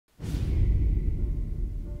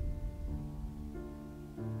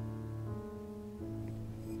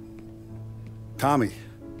Tommy,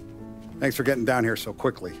 thanks for getting down here so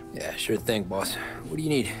quickly. Yeah, sure thing, boss. What do you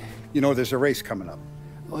need? You know, there's a race coming up.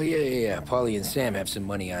 Oh, yeah. Paulie and Sam have some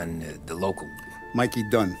money on the local. Mikey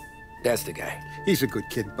Dunn. That's the guy. He's a good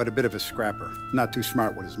kid, but a bit of a scrapper. Not too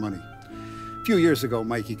smart with his money. A few years ago,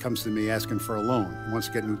 Mikey comes to me asking for a loan. He wants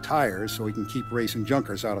to get new tires so he can keep racing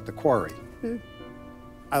junkers out at the quarry.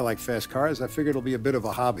 I like fast cars. I figured it'll be a bit of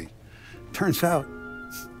a hobby. Turns out,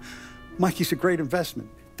 Mikey's a great investment.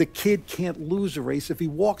 The kid can't lose a race if he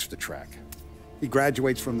walks the track. He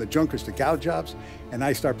graduates from the junkers to gal jobs, and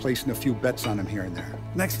I start placing a few bets on him here and there.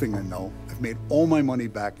 Next thing I know, I've made all my money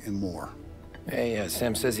back and more. Hey,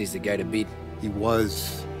 Sam says he's the guy to beat. He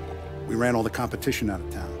was. We ran all the competition out of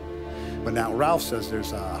town. But now Ralph says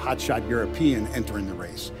there's a hotshot European entering the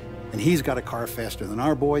race, and he's got a car faster than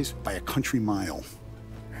our boys by a country mile.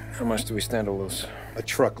 How much do we stand to lose? A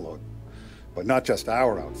truckload. But not just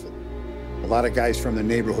our outfit. A lot of guys from the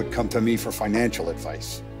neighborhood come to me for financial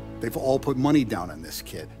advice. They've all put money down on this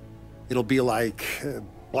kid. It'll be like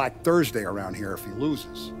Black Thursday around here if he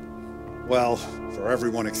loses. Well, for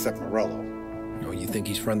everyone except Morello. Oh, you think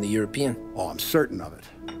he's from the European? Oh, I'm certain of it.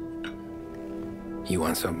 You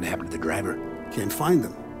want something to happen to the driver? Can't find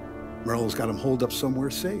him. Morello's got him holed up somewhere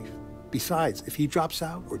safe. Besides, if he drops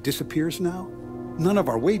out or disappears now, none of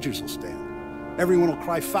our wagers will stand. Everyone will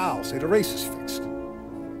cry foul, say the race is fixed.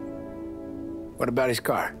 What about his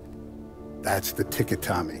car? That's the ticket,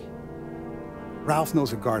 Tommy. Ralph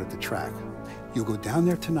knows a guard at the track. You go down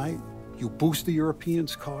there tonight, you boost the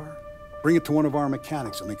European's car, bring it to one of our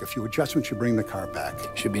mechanics, and make a few adjustments, you bring the car back.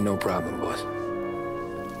 Should be no problem, boss.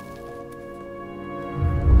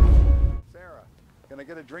 Sarah, can I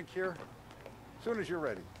get a drink here? As soon as you're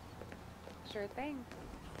ready. Sure thing.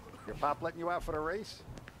 Your pop letting you out for the race?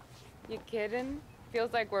 You kidding?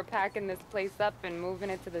 Feels like we're packing this place up and moving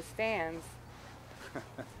it to the stands.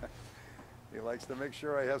 He likes to make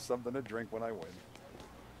sure I have something to drink when I win.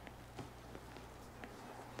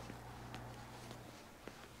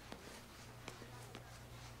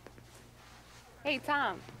 Hey,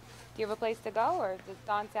 Tom. Do you have a place to go, or does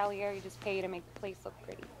Don Salieri just pay you to make the place look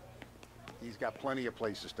pretty? He's got plenty of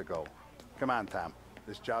places to go. Come on, Tom.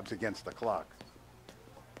 This job's against the clock.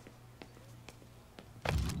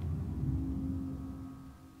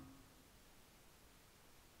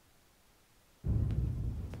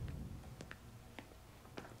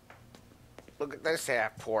 Look at this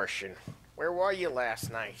half portion. Where were you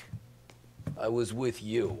last night? I was with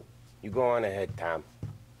you. You go on ahead, Tom.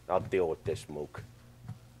 I'll deal with this mook.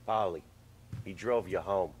 Polly, he drove you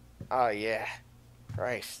home. Oh, yeah.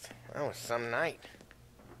 Christ, that was some night.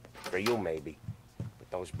 For you, maybe.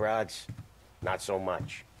 But those broads, not so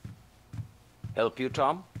much. Help you,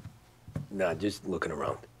 Tom? Nah, just looking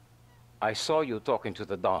around. I saw you talking to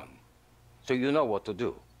the Don, so you know what to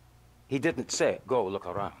do. He didn't say, go look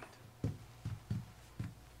around.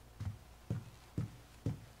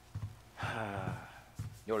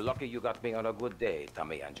 You're lucky you got me on a good day,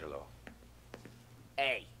 Tommy Angelo.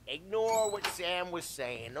 Hey, ignore what Sam was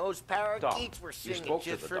saying. Those parakeets were singing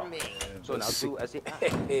just for me. So now do as he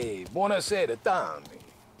asked. Hey, buonasera, Tommy.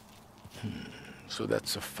 So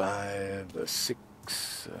that's a 5, a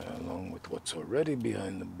 6, along with what's already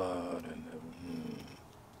behind the bar, and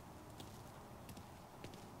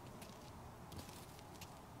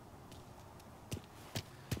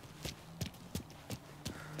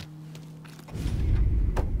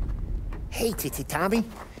Hey, Tommy.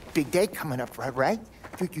 Big day coming up, right?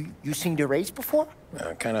 You seen the race before?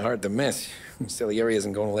 Kind of hard to miss. Salieri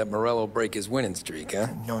isn't going to let Morello break his winning streak, huh?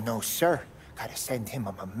 No, sir. Gotta send him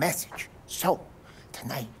a message. So,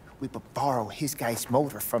 tonight, we borrow his guy's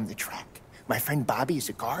motor from the track. My friend Bobby is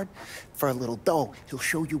a guard. For a little dough, he'll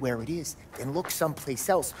show you where it is, then look someplace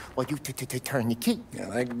else while you turn the key. I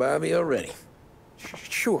like Bobby already.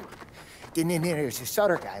 Sure. Then there's this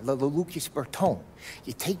other guy, Lucas Bertone.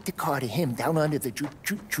 You take the car to him down under the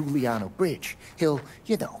Giuliano Bridge. He'll,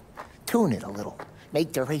 tune it a little.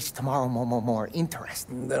 Make the race tomorrow more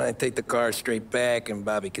interesting. Then I take the car straight back, and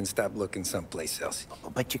Bobby can stop looking someplace else.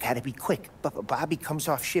 But you gotta be quick. But Bobby comes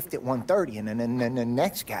off shift at 1:30, and then the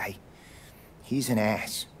next guy, he's an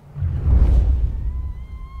ass.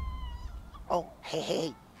 Oh,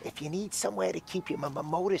 hey, if you need somewhere to keep your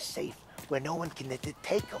motor safe, where no one can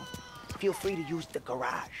take them, feel free to use the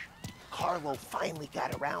garage. Carlo finally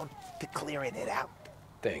got around to clearing it out.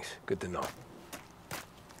 Thanks. Good to know.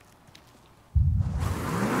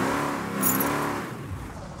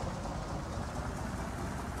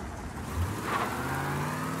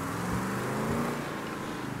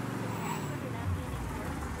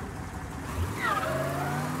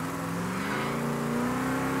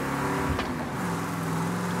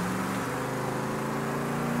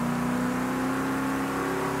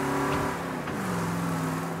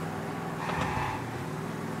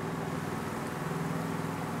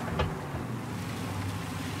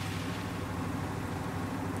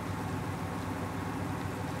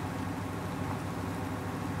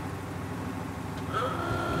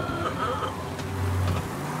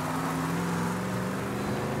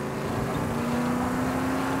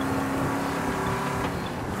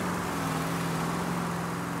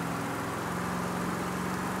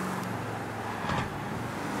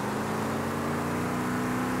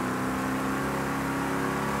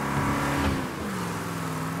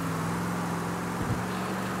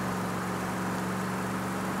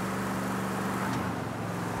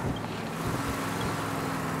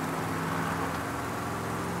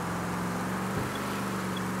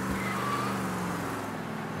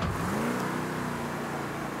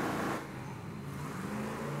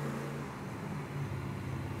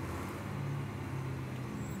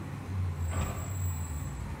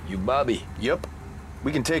 Bobby. Yep.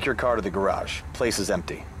 We can take your car to the garage. Place is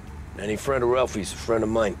empty. Any friend of Ralphie's a friend of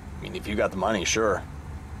mine. I mean, if you got the money, sure.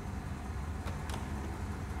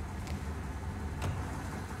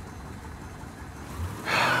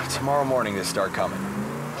 Tomorrow morning they start coming.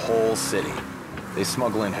 Whole city. They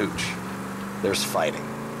smuggle in hooch. There's fighting.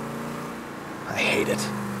 I hate it.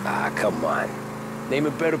 Ah, come on. Name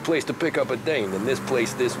a better place to pick up a dame than this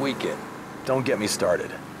place this weekend. Don't get me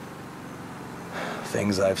started.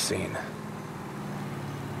 Things I've seen.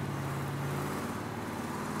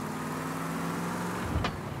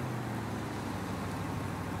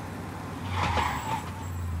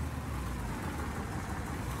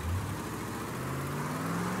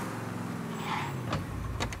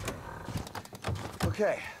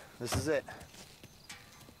 Okay, this is it.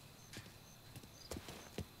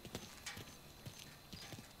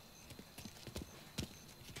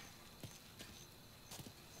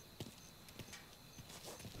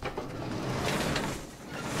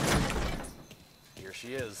 Here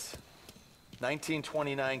she is.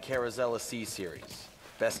 1929 Carazella C Series.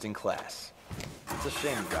 Best in class. It's a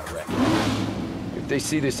shame you got wrecked. If they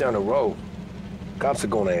see this on the road, cops are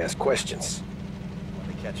gonna ask questions. When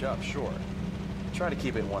they catch up, sure. Try to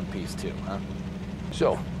keep it in one piece too, huh?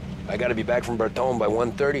 So, I gotta be back from Bertone by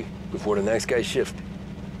 1:30 before the next guy's shift.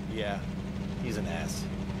 Yeah, he's an ass.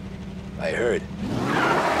 I heard.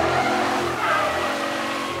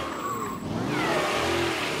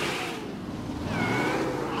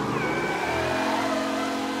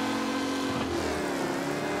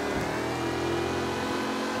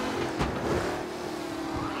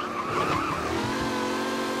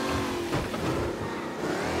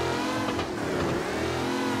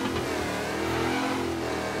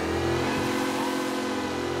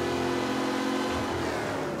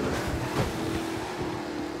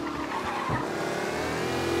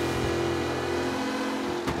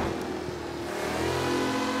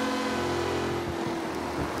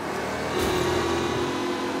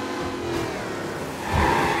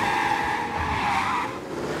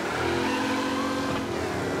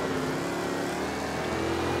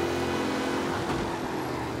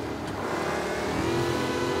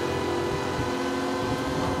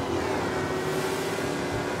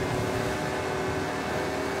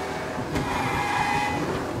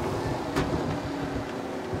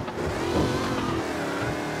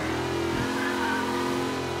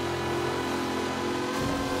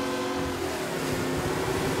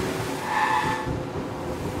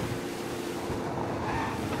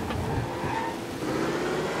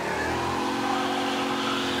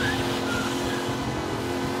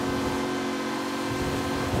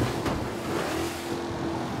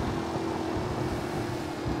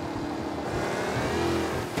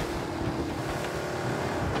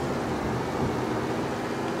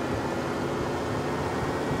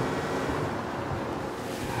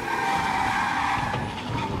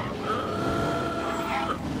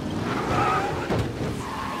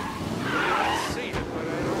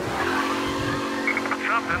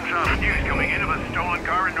 News coming in of a stolen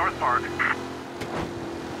car in North Park.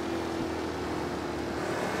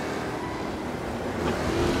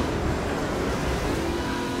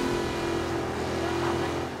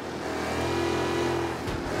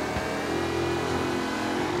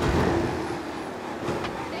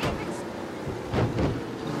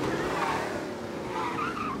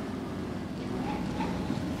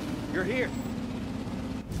 You're here.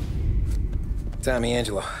 Tommy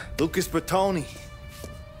Angelo. Lucas Bertoni.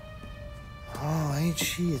 Oh, ain't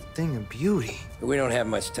she a thing of beauty? We don't have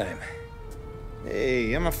much time.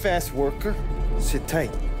 Hey, I'm a fast worker. Sit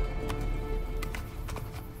tight.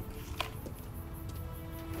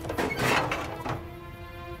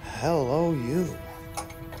 Hello, you.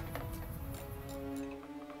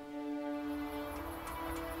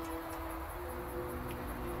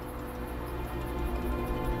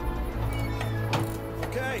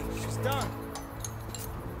 Okay, she's done.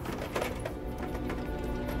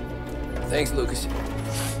 Thanks, Lucas.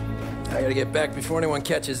 I gotta get back before anyone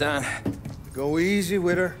catches on. Go easy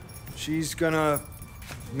with her. She's gonna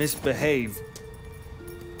misbehave.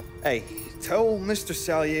 Hey, tell Mr.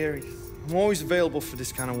 Salieri I'm always available for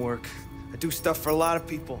this kind of work. I do stuff for a lot of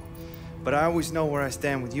people, but I always know where I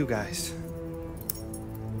stand with you guys.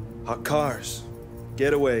 Hot cars,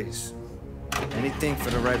 getaways, anything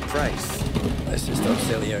for the right price. Let's just hope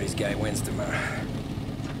Salieri's guy wins tomorrow.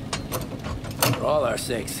 For all our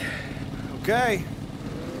sakes. Okay.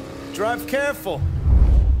 Drive careful.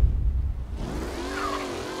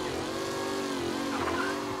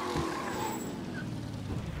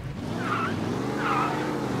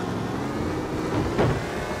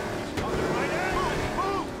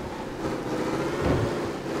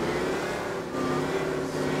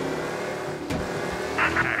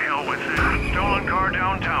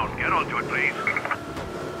 car downtown. Get onto it, please.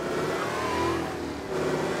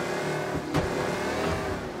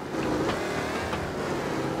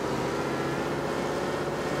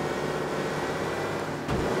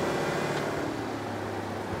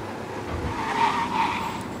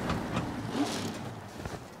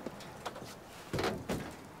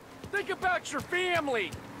 Think about your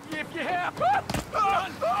family, if you have. Run!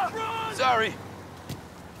 Run! Sorry.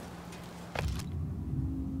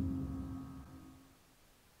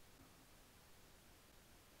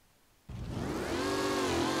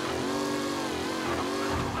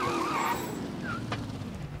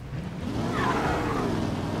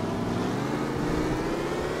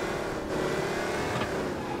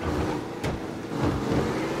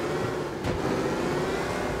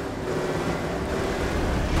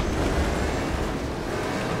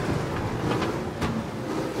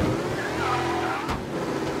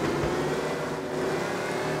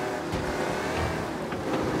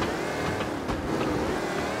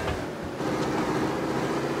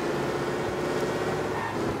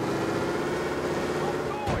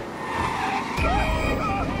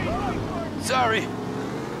 Sorry.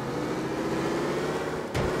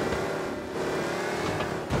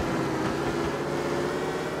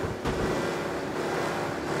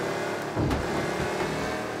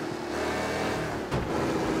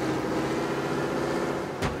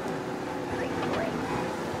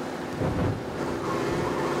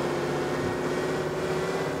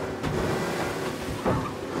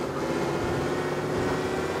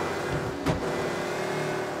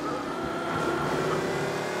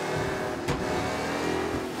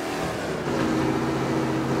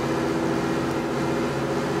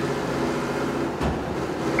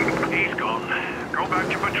 He's gone. Go back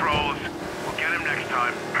to patrols. We'll get him next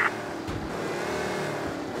time.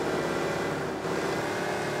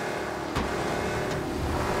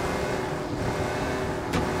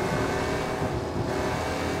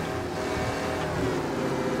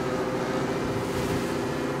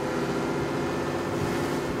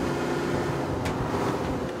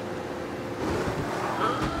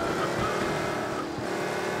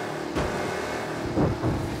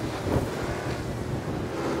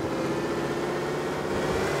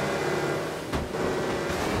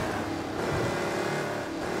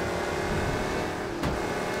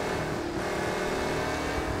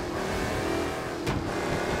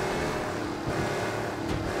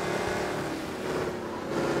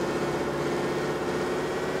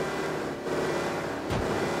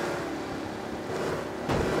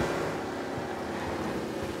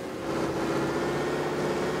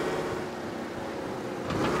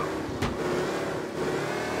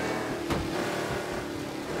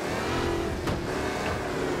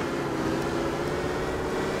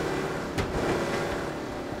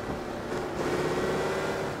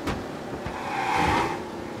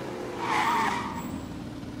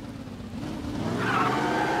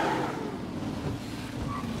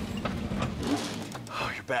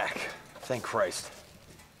 Back. Thank Christ.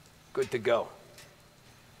 Good to go.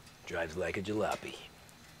 Drives like a jalopy.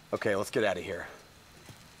 Okay, let's get out of here.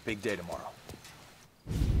 Big day tomorrow.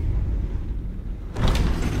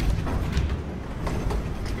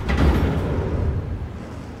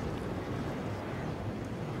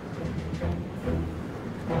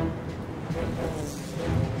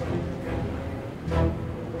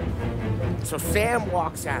 So Sam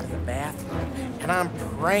walks out of the bathroom, and I'm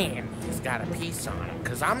praying he's got a piece on him,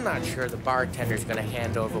 because I'm not sure the bartender's gonna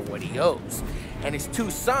hand over what he owes. And his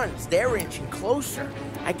two sons, they're inching closer.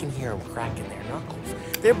 I can hear them cracking their knuckles.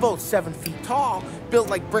 They're both 7 feet tall, built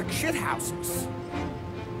like brick shithouses.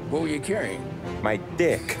 What were you carrying? My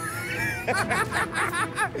dick.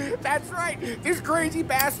 That's right. This crazy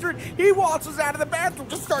bastard, he waltzes out of the bathroom,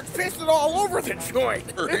 just starts pissing all over the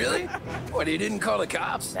joint. Really? What, he didn't call the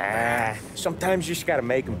cops? Nah, sometimes you just gotta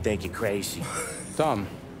make them think you're crazy. Tom,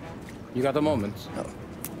 you got a moment? Oh.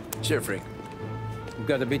 Sure, Frank. We've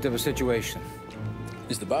got a bit of a situation.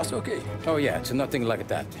 Is the boss okay? Oh, yeah, it's nothing like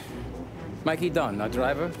that. Mikey Dunn, our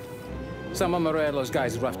driver. Some of Morello's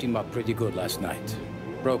guys roughed him up pretty good last night.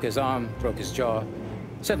 Broke his arm, broke his jaw.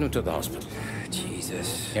 Sent him to the hospital.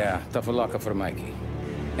 Jesus. Yeah, tough luck for Mikey.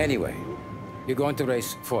 Anyway, you're going to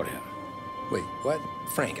race for him. Wait, what?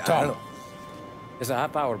 Frank, I Tom, don't know. there's a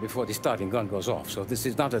half hour before the starting gun goes off, so this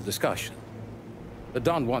is not a discussion. The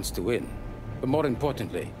Don wants to win, but more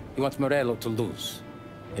importantly, he wants Morello to lose.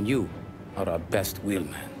 And you are our best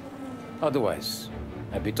wheelman. Otherwise,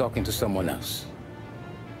 I'd be talking to someone else.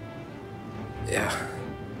 Yeah.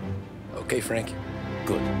 Okay, Frank.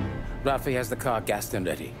 Good. Rafi has the car gassed and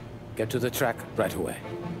ready. Get to the track right away.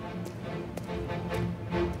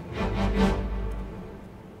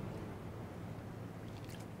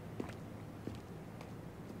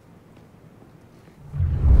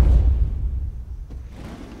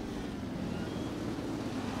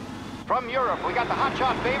 From Europe, we got the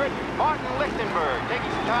hotshot favorite, Martin Lichtenberg,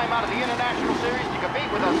 taking some time out of the International Series to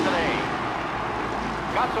compete with us today.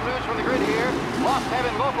 Got some news from the grid here. Lost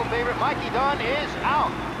Heaven local favorite Mikey Dunn is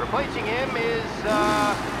out. Replacing him is,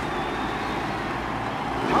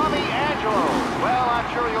 Tommy Angelo. Well,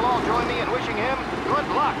 I'm sure you'll all join me in wishing him good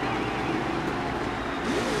luck.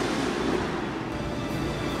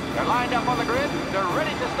 They're lined up on the grid. They're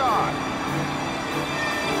ready to start.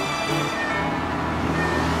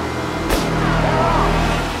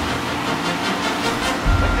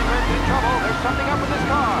 Lichtenberg's in trouble. There's something up with this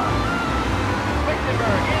car.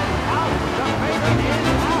 Lichtenberg is out. The favorite is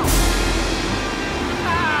out.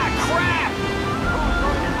 Ah, crap! Who's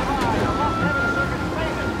going to survive? The Lost Heaven Circuit's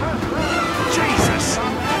famous first round. Jesus!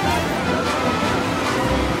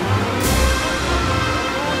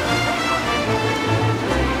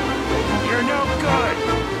 You're no good!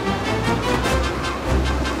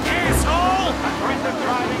 Asshole! Aggressive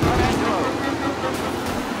driving from Angelo.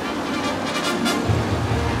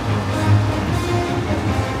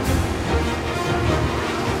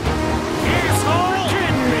 Asshole!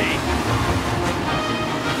 Kidding me!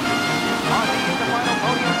 Are these the final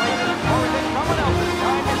podium places, or is it someone else's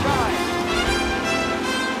time to shine?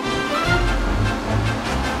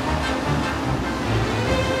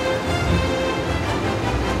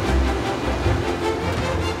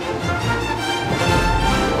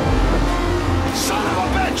 Son of a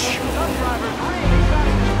bitch! Some drivers really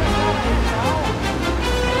starting to step out ahead now.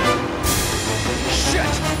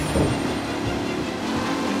 Shit!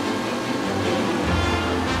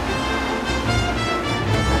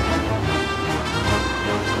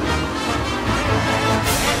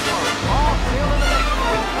 All still in the mix,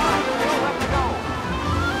 with time still left to go.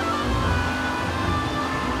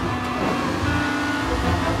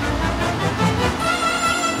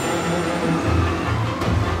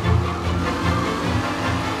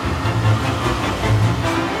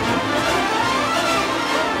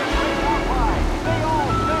 They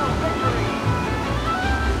all spell victory.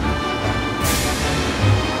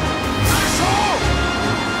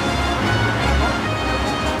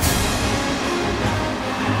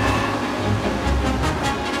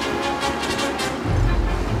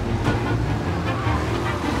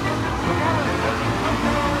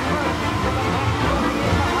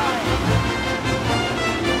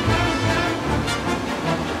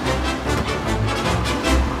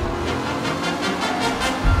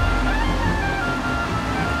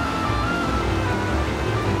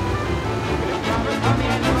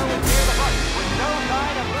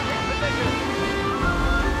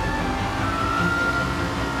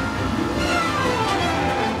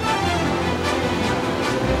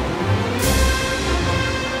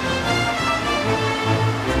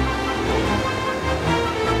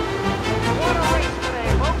 What a race today,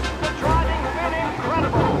 folks. The driving's been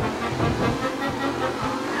incredible.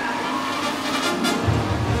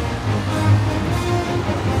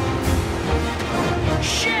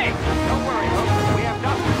 Shit! Don't worry, folks. We have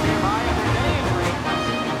doctors nearby if there's any injury.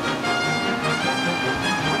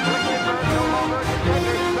 With Lichtenberg no longer a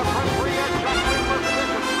contender, the front three are jostling for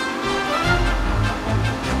position.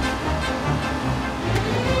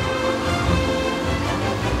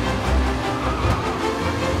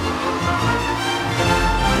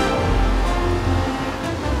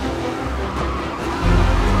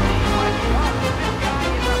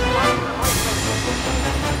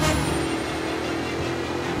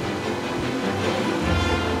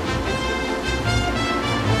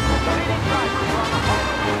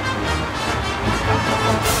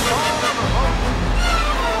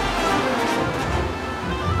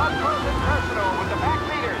 Up close and personal with the back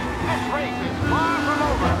leaders. This race is far from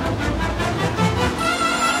over.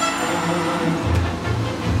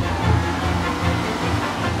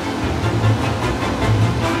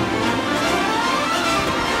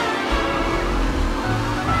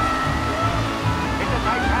 It's a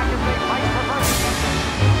tight pack as they fight for first.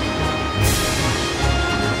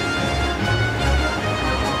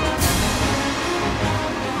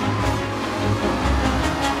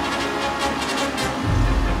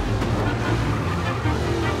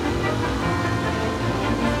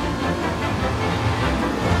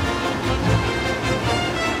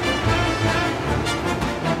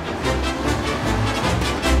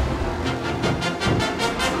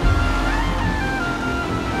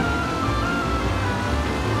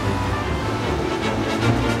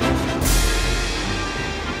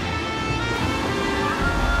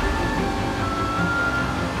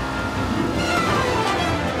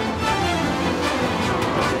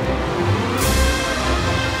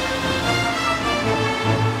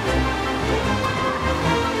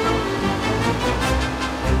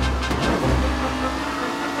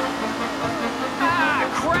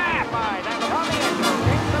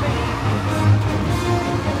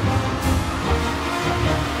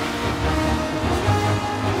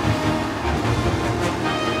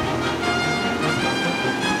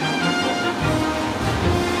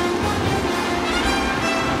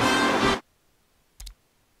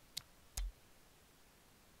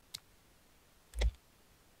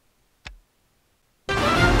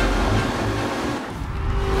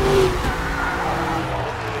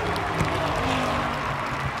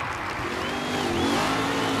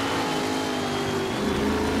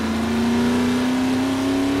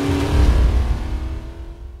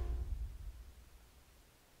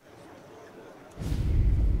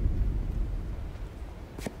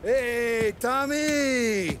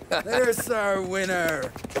 Tommy! There's our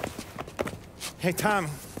winner. Hey, Tommy.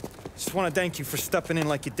 Just want to thank you for stepping in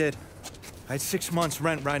like you did. I had 6 months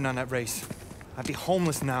rent riding on that race. I'd be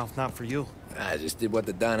homeless now if not for you. I just did what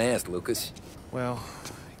the Don asked, Lucas. Well,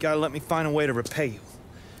 you gotta let me find a way to repay you.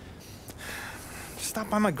 Stop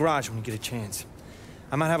by my garage when you get a chance.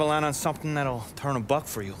 I might have a line on something that'll turn $1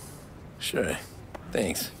 for you. Sure.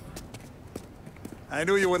 Thanks. I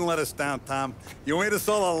knew you wouldn't let us down, Tom. You made us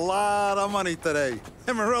all a lot of money today.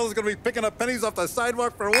 And Morello's gonna be picking up pennies off the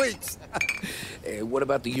sidewalk for weeks. Hey, what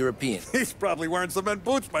about the European? He's probably wearing cement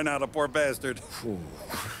boots by now, the poor bastard.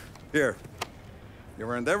 Here. You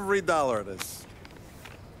earned every dollar of this.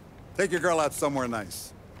 Take your girl out somewhere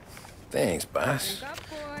nice. Thanance, boss. Wake up,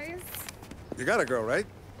 boys. You got a girl, right?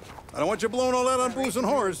 I don't want you blowing all that on booze and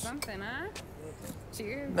whores. Something, huh?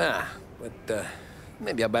 Cheers. Nah, but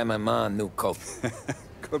maybe I'll buy my mom a new coat.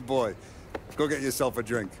 Good boy. Go get yourself a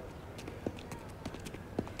drink.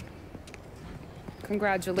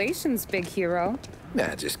 Congratulations, big hero.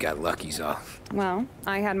 Nah, just got lucky's all. Well,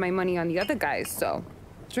 I had my money on the other guys, so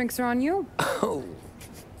drinks are on you. Oh.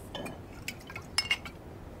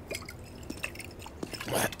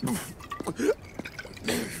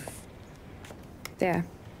 There.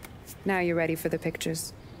 Now you're ready for the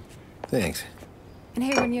pictures. Thanks. And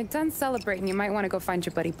hey, when you're done celebrating, you might want to go find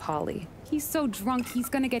your buddy Paulie. He's so drunk, he's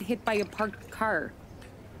gonna get hit by a parked car.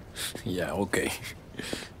 Yeah, okay.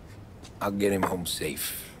 I'll get him home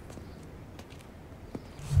safe.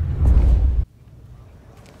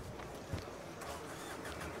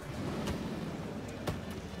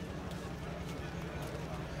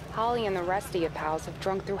 Holly and the rest of your pals have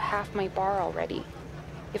drunk through half my bar already.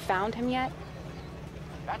 You found him yet?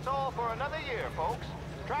 That's all for another year, folks.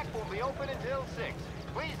 Track will be open until 6.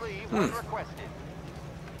 Please leave when requested.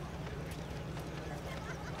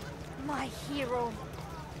 My hero.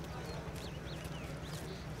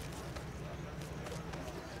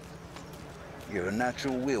 You're a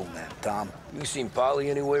natural wheelman, Tom. You seen Polly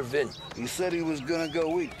anywhere, Vin? He said he was gonna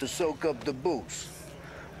go eat to soak up the booze.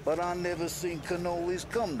 But I never seen cannolis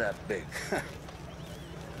come that big.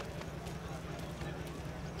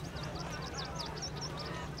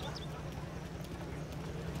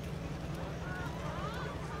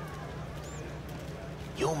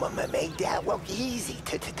 You made that look easy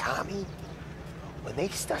to Tommy. When they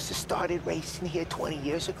started racing here 20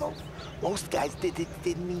 years ago, most guys didn't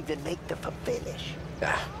even make the finish.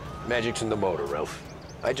 Ah, magic's in the motor, Ralph.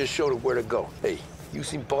 I just showed it where to go. Hey, you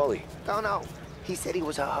seen Paulie? No. He said he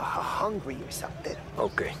was hungry or something.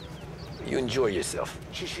 Okay. You enjoy yourself.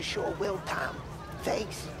 Sure will, Tom.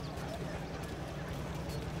 Thanks.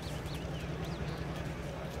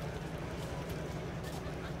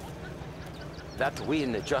 That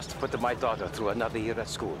win just put my daughter through another year at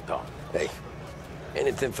school, Tom. Hey,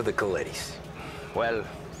 anything for the Colettis. Well,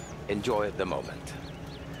 enjoy the moment.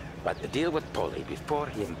 But deal with Paulie before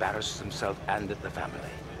he embarrasses himself and the family.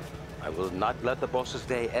 I will not let the boss's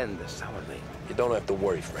day end sourly. You don't have to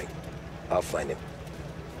worry, Frank. I'll find him.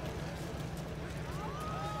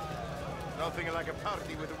 Nothing like a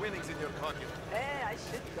party with the winnings in your pocket. I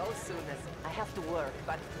should go soon as I have to work,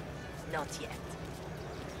 but not yet.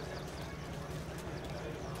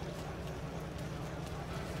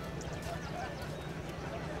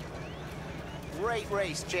 Great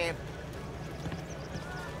race, champ.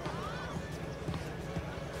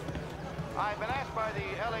 I've been asked by the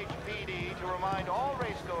LHPD to remind all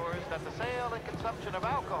racegoers that the sale and consumption of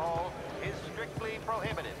alcohol is strictly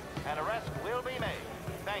prohibited. An arrest will be made.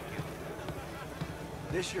 Thank you.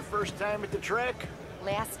 This your first time at the track?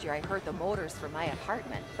 Last year I heard the motors from my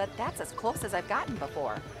apartment, but that's as close as I've gotten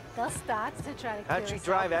before. They'll start to try to How'd you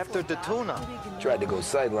drive after the tuna? Tried to go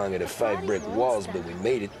sidelong at 5 brick walls, but we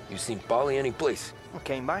made it. You seen Paulie any place?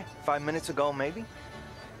 Came by 5 minutes ago, maybe.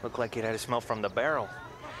 Looked like it had a smell from the barrel.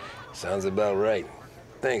 Sounds about right.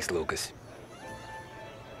 Thanks, Lucas.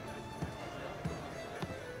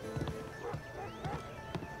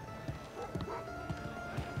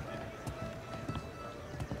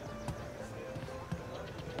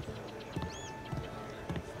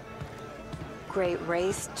 Great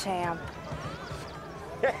race, champ.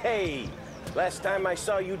 Hey! Last time I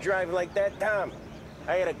saw you drive like that, Tom,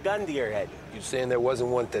 I had a gun to your head. You saying there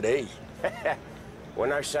wasn't one today?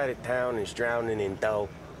 When our side of town is drowning in dough,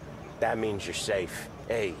 that means you're safe.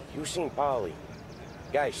 Hey, you seen Paulie?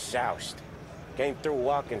 Guy's soused. Came through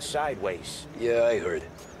walking sideways. Yeah, I heard.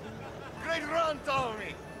 Great run,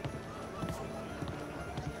 Tommy!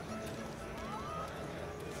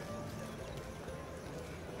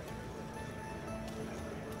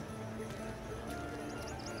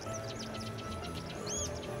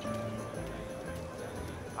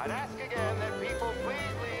 I'd ask again that people please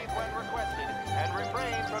leave when requested and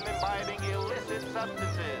refrain from imbibing illicit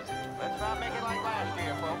substances. Let's not make it like last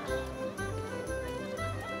year, folks.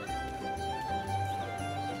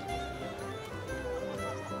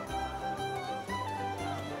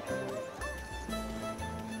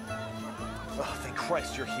 Oh, thank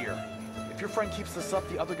Christ you're here. If your friend keeps this up,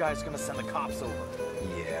 the other guy's gonna send the cops over.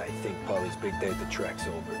 Yeah, I think Polly's big day at the track's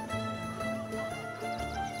over.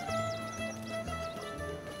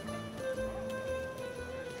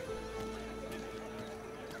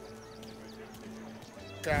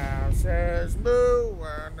 Cow says moo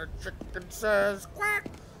and the chicken says quack.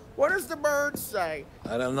 What does the bird say?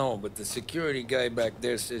 I don't know, but the security guy back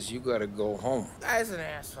there says you gotta go home. Guy's an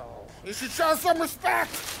asshole. You should show some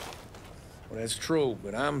respect. Well, that's true,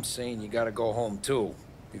 but I'm saying you gotta go home too,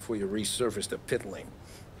 before you resurface the pit lane.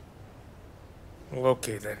 Well,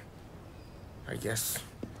 okay then. I guess.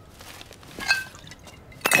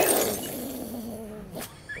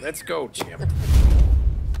 Let's go, Jim.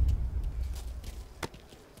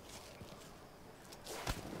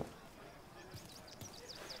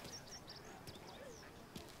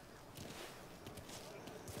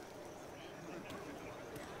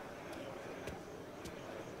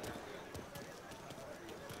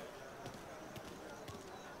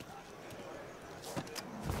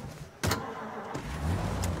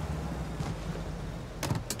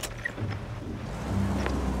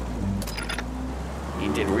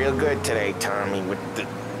 You did real good today, Tommy, with the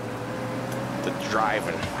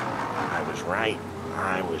driving. I was right.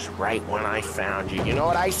 I was right when I found you. You know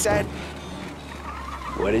what I said?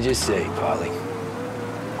 What did you say, Polly?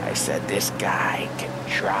 I said, this guy can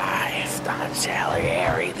drive, Don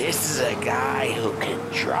Salieri. This is a guy who can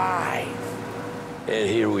drive. And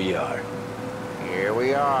here we are. Here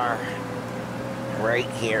we are. Right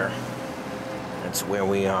here. That's where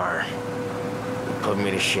we are. You put me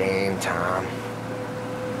to shame, Tom.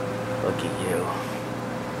 Look at you.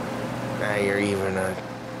 Now you're even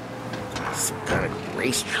some kind of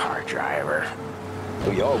race car driver.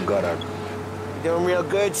 We all got our... You're doing real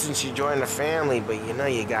good since you joined the family, but you know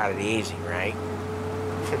you got it easy, right?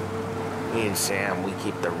 Me and Sam, we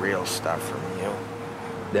keep the real stuff from you.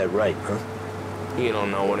 That right, huh? You don't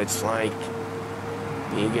know what it's like.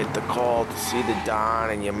 You get the call to see the Don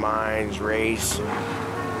and your mind's race.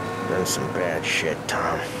 Done some bad shit,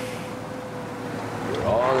 Tom. We're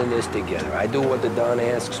all in this together. I do what the Don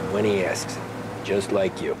asks when he asks it. Just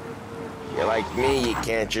like you. You're like me, you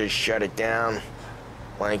can't just shut it down,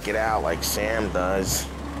 blank it out like Sam does.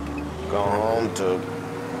 Go home to...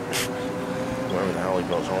 wherever the hell he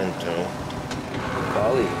goes home to.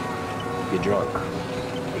 Polly, you're drunk.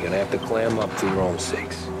 You're gonna have to clam up for your own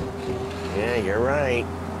sakes. Yeah, you're right.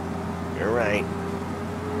 You're right.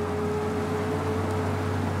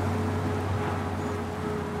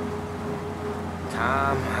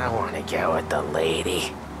 Tom, I want to get with the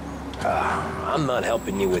lady. I'm not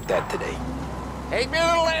helping you with that today. Take me to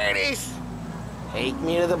the ladies! Take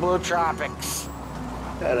me to the Blue Tropics.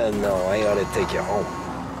 I don't know. I ought to take you home.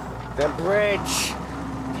 The bridge.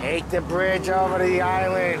 Take the bridge over to the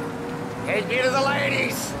island. Take me to the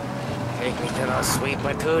ladies. Take me to those sweet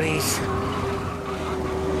patooties.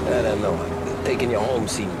 I don't know. Taking you home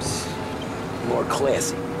seems more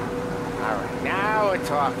classy. All right, now we're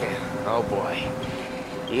talking. Oh, boy.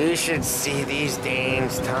 You should see these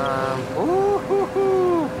dames, Tom.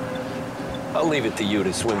 Ooh-hoo-hoo. I'll leave it to you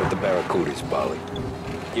to swim with the barracudas, Polly.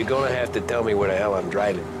 You're gonna have to tell me where the hell I'm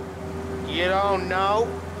driving. You don't know?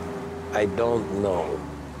 I don't know.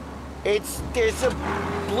 There's a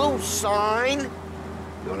blue sign.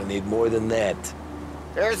 Gonna need more than that.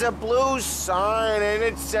 There's a blue sign, and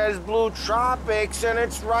it says Blue Tropics, and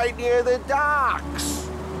it's right near the docks.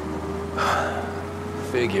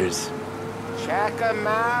 Figures. Check a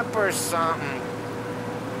map or something.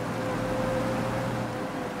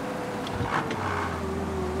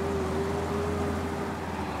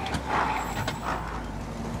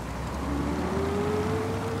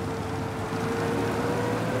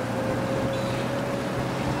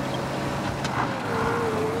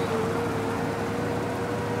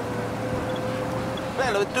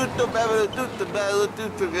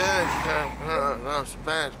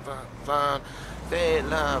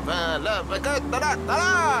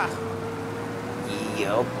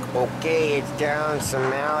 Okay, it's down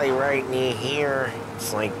some alley right near here.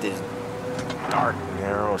 It's like this dark,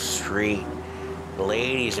 narrow street. The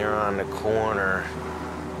ladies are on the corner.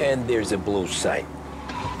 And there's a blue sign.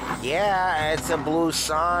 Yeah, it's a blue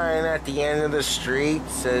sign at the end of the street.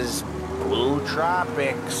 Says Blue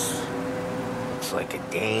Tropics. Looks like a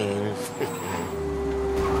dame.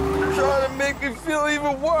 You're trying to make me feel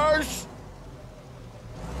even worse.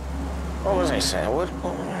 What was I saying? What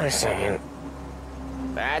was I saying?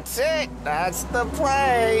 That's it. That's the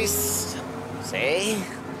place. See?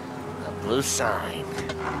 The blue sign.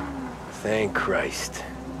 Thank Christ.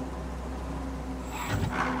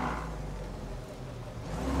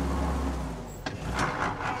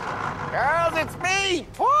 Girls, it's me,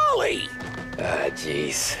 Paulie! Ah,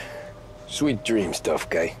 jeez. Sweet dreams, tough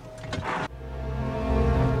guy.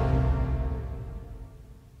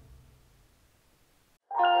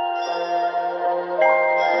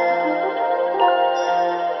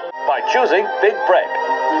 By choosing Big Break.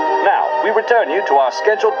 Now, we return you to our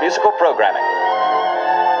scheduled musical programming.